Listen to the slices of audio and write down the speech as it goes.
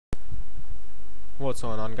What's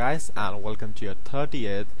going on, guys, and welcome to your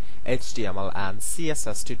 30th HTML and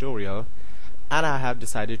CSS tutorial. And I have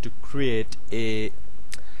decided to create a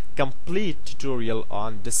complete tutorial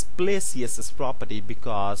on display CSS property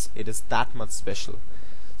because it is that much special.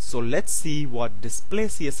 So let's see what display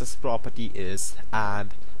CSS property is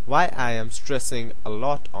and why I am stressing a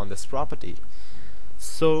lot on this property.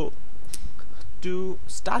 So to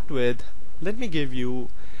start with, let me give you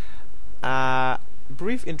a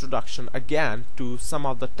brief introduction again to some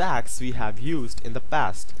of the tags we have used in the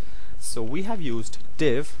past. So we have used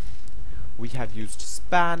div, we have used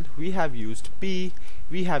span, we have used p,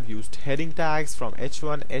 we have used heading tags from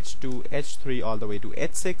h1, h2, h3 all the way to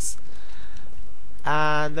h6,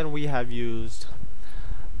 and then we have used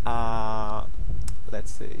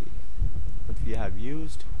let's see what we have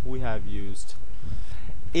used. We have used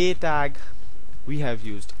a tag, we have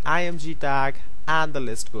used img tag, and the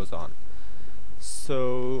list goes on.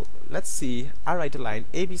 So let's see, I write a line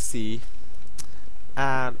ABC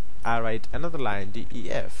and I write another line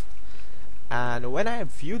DEF, and when I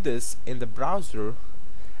view this in the browser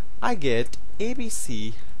I get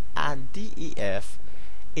ABC and DEF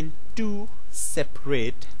in two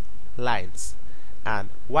separate lines. And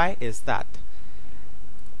why is that?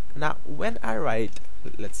 Now when I write,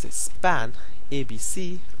 let's say, span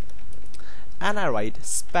ABC and I write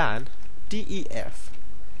span DEF,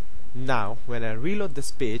 now when I reload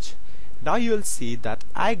this page, now you will see that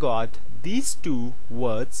I got these two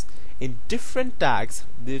words in different tags,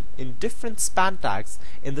 in different span tags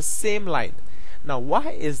in the same line. Now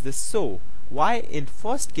why is this so? Why in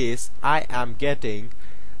first case I am getting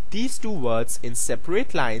these two words in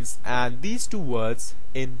separate lines and these two words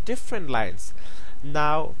in different lines?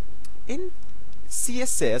 Now in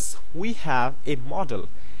CSS we have a model,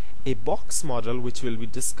 a box model, which we'll be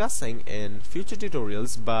discussing in future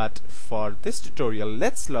tutorials, but for this tutorial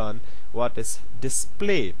let's learn what is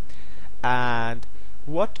display and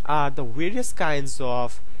what are the various kinds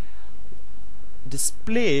of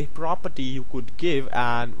display property you could give,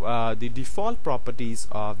 and the default properties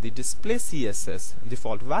of the display CSS,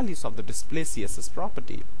 default values of the display CSS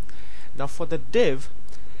property. Now for the div,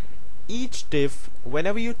 each div,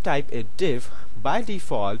 whenever you type a div, by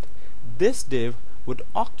default this div would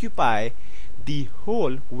occupy the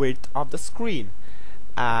whole width of the screen.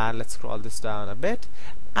 And let's scroll this down a bit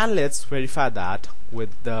and let's verify that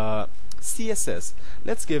with the CSS.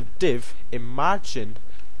 Let's give div a margin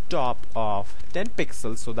top of 10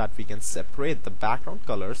 pixels so that we can separate the background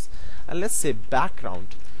colors, and let's say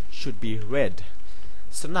background should be red.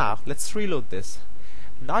 So now let's reload this.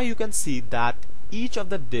 Now you can see that each of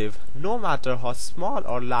the div, no matter how small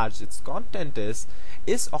or large its content is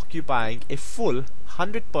occupying a full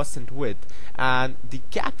 100% width, and the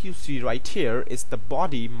gap you see right here is the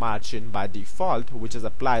body margin by default, which is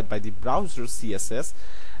applied by the browser CSS,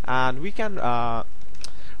 and we can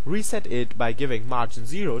reset it by giving margin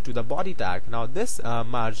 0 to the body tag. Now this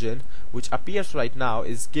margin which appears right now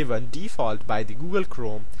is given default by the Google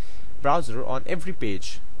Chrome browser on every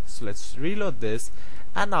page. So let's reload this,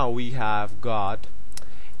 and now we have got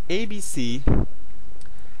ABC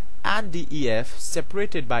and DEF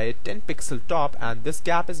separated by a 10 pixel top, and this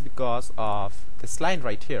gap is because of this line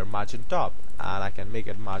right here, margin top, and I can make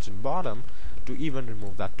it margin bottom to even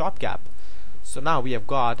remove that top gap. So now we have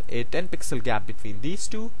got a 10 pixel gap between these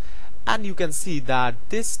two, and you can see that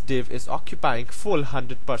this div is occupying full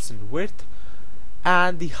 100% width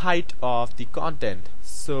and the height of the content.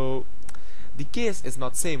 So the case is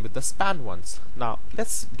not same with the span ones. Now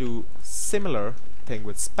let's do similar thing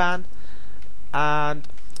with span, and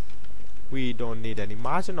we don't need any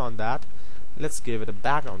margin on that. Let's give it a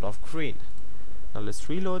background of green. Now let's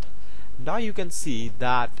reload. Now you can see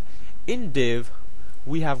that in div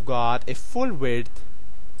we have got a full width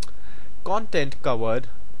content covered,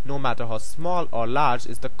 no matter how small or large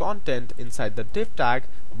is the content inside the div tag,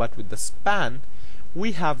 but with the span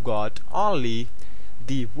we have got only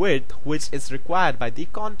the width which is required by the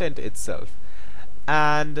content itself.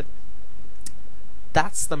 And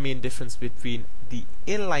that's the main difference between the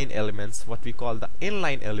inline elements, what we call the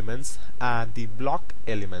inline elements, and the block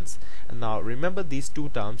elements. And now remember these two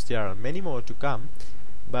terms, there are many more to come,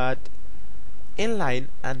 but inline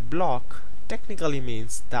and block technically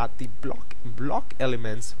means that the block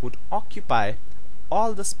elements would occupy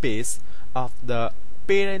all the space of the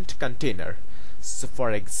parent container. So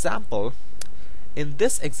for example, in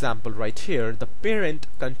this example right here, the parent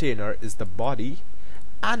container is the body,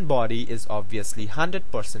 and body is obviously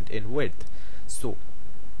 100% in width. So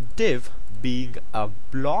div, being a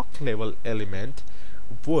block level element,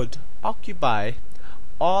 would occupy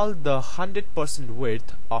all the 100%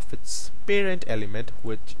 width of its parent element,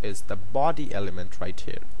 which is the body element right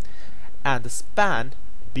here, and the span,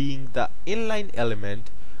 being the inline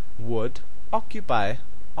element, would occupy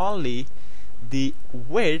only the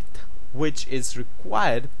width which is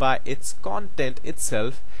required by its content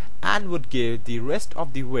itself, and would give the rest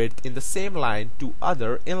of the width in the same line to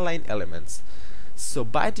other inline elements. So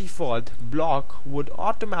by default, block would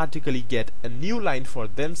automatically get a new line for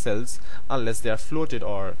themselves unless they are floated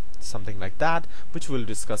or something like that, which we'll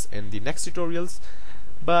discuss in the next tutorials.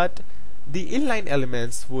 But the inline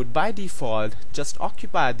elements would by default just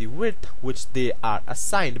occupy the width which they are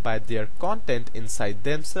assigned by their content inside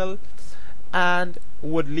themselves, and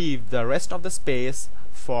would leave the rest of the space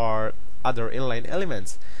for other inline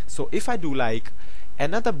elements. So if I do like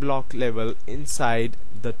another block level inside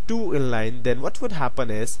the two inline, then what would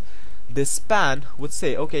happen is this span would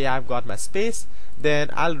say, okay, I've got my space, then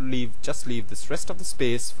I'll just leave this rest of the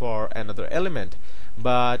space for another element.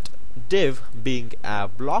 But div, being a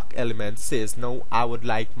block element, says no, I would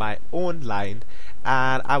like my own line,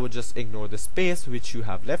 and I would just ignore the space which you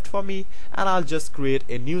have left for me, and I'll just create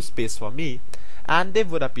a new space for me, and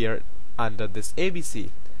div would appear under this ABC.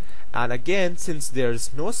 And again, since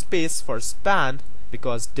there's no space for span,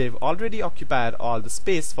 because div already occupied all the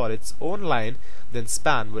space for its own line, then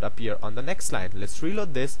span would appear on the next line. Let's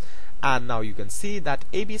reload this, and now you can see that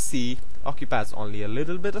ABC occupies only a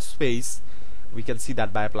little bit of space. We can see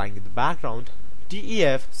that by applying in the background.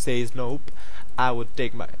 DEF says nope, I would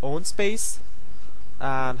take my own space.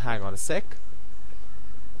 And hang on a sec.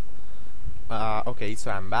 Okay,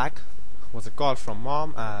 so I'm back. Was a call from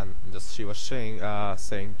mom, and just she was saying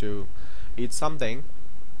to eat something,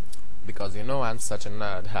 because you know I'm such a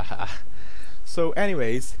nerd. So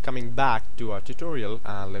anyways, coming back to our tutorial,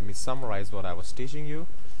 let me summarize what I was teaching you.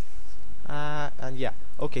 And yeah,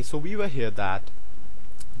 okay, so we were here that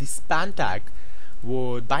the span tag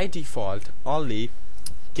would by default only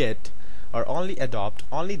get or only adopt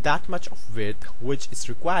only that much of width which is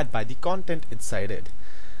required by the content inside it.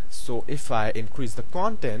 So if I increase the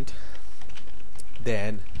content,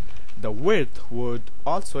 then the width would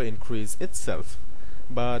also increase itself,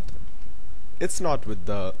 but it's not with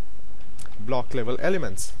the block level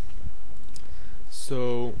elements.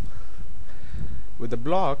 So with the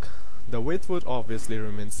block, the width would obviously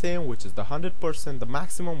remain same, which is the 100%, the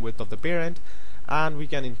maximum width of the parent, and we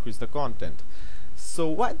can increase the content. So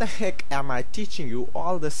why the heck am I teaching you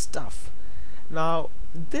all this stuff? Now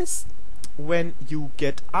this, when you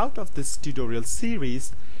get out of this tutorial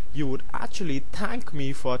series, you would actually thank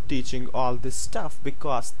me for teaching all this stuff,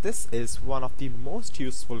 because this is one of the most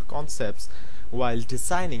useful concepts while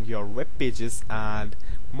designing your web pages and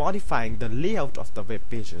modifying the layout of the web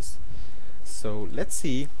pages. So let's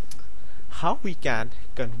see how we can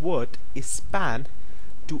convert a span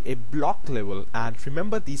to a block level. And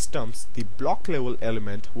remember these terms, the block level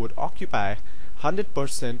element would occupy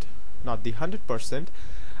 100%, not the 100%,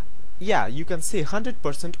 yeah, you can say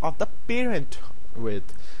 100% of the parent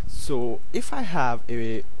width. So if I have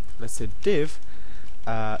a, let's say div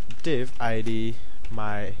id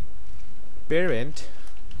my parent,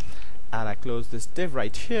 and I close this div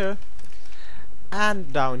right here,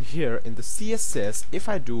 and down here in the CSS, if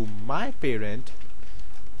I do my parent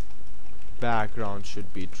background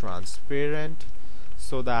should be transparent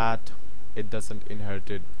so that it doesn't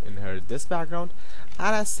inherit this background,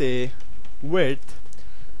 and I say width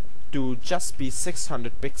to just be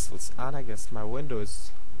 600 pixels, and I guess my window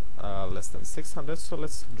is less than 600, so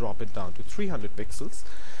let's drop it down to 300 pixels.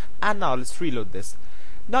 And now let's reload this.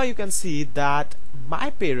 Now you can see that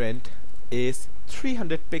my parent is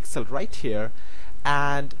 300 pixel right here,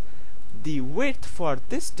 and the width for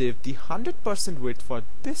this div, the 100% width for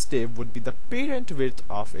this div would be the parent width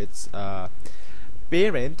of its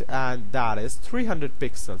parent, and that is 300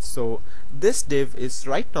 pixels. So this div is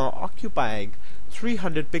right now occupying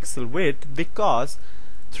 300 pixel width because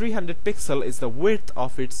 300 pixel is the width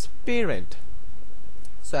of its parent.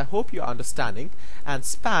 So I hope you're understanding, and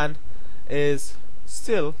span is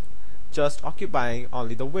still just occupying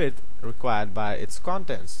only the width required by its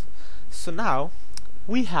contents. So now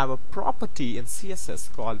we have a property in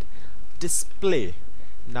CSS called display.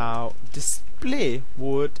 Now display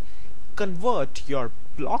would convert your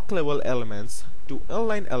block level elements to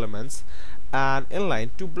inline elements and inline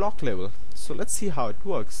to block level. So let's see how it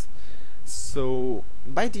works. So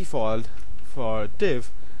by default for div,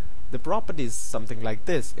 the property is something like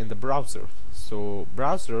this in the browser. So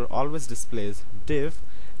browser always displays div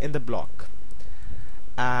in the block,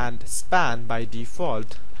 and span by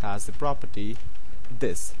default has the property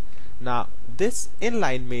this. Now this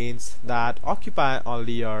inline means that occupy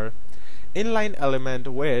only your inline element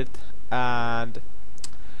width and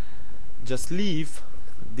just leave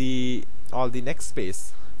all the next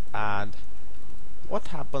space. And what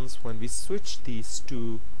happens when we switch these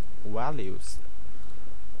two values?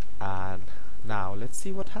 And now let's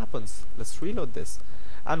see what happens. Let's reload this,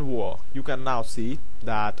 and whoa, you can now see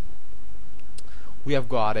that we have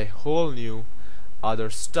got a whole new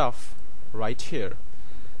other stuff right here.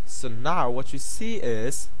 So now what you see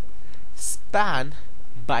is span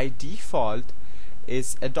by default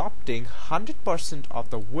is adopting 100% of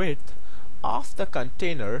the width of the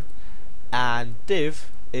container, and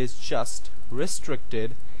div is just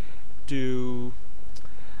restricted to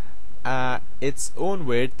its own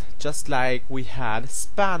width, just like we had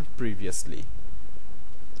span previously.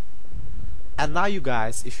 And now you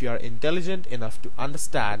guys, if you are intelligent enough to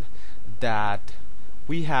understand that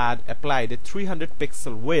we had applied a 300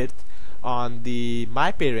 pixel width on the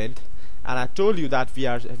my parent, and I told you that we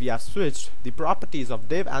have switched the properties of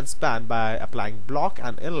div and span by applying block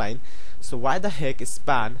and inline. So why the heck is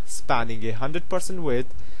span spanning a 100%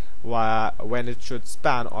 width when it should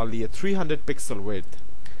span only a 300 pixel width?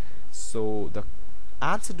 So the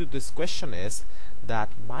answer to this question is that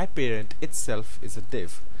my parent itself is a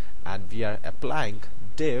div, and we are applying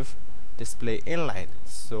div display inline,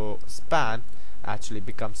 so span actually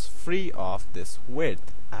becomes free of this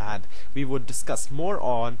width. And we would discuss more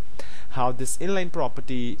on how this inline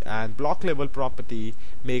property and block level property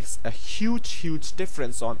makes a huge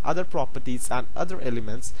difference on other properties and other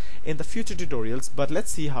elements in the future tutorials, but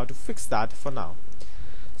let's see how to fix that for now.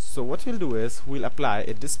 So what we'll do is we'll apply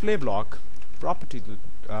a display block property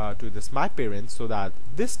to this my parent, so that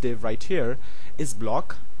this div right here is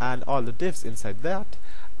block and all the divs inside that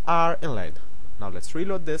are inline. Now let's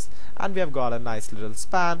reload this, and we have got a nice little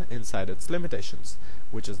span inside its limitations,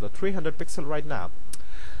 which is the 300 pixel right now.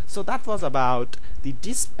 So that was about the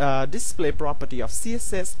display property of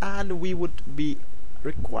CSS, and we would be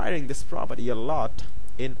requiring this property a lot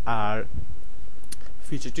in our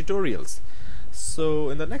future tutorials. So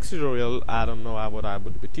in the next tutorial, I don't know what I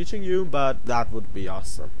would be teaching you, but that would be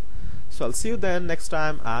awesome. So I'll see you then next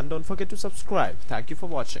time, and don't forget to subscribe. Thank you for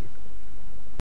watching.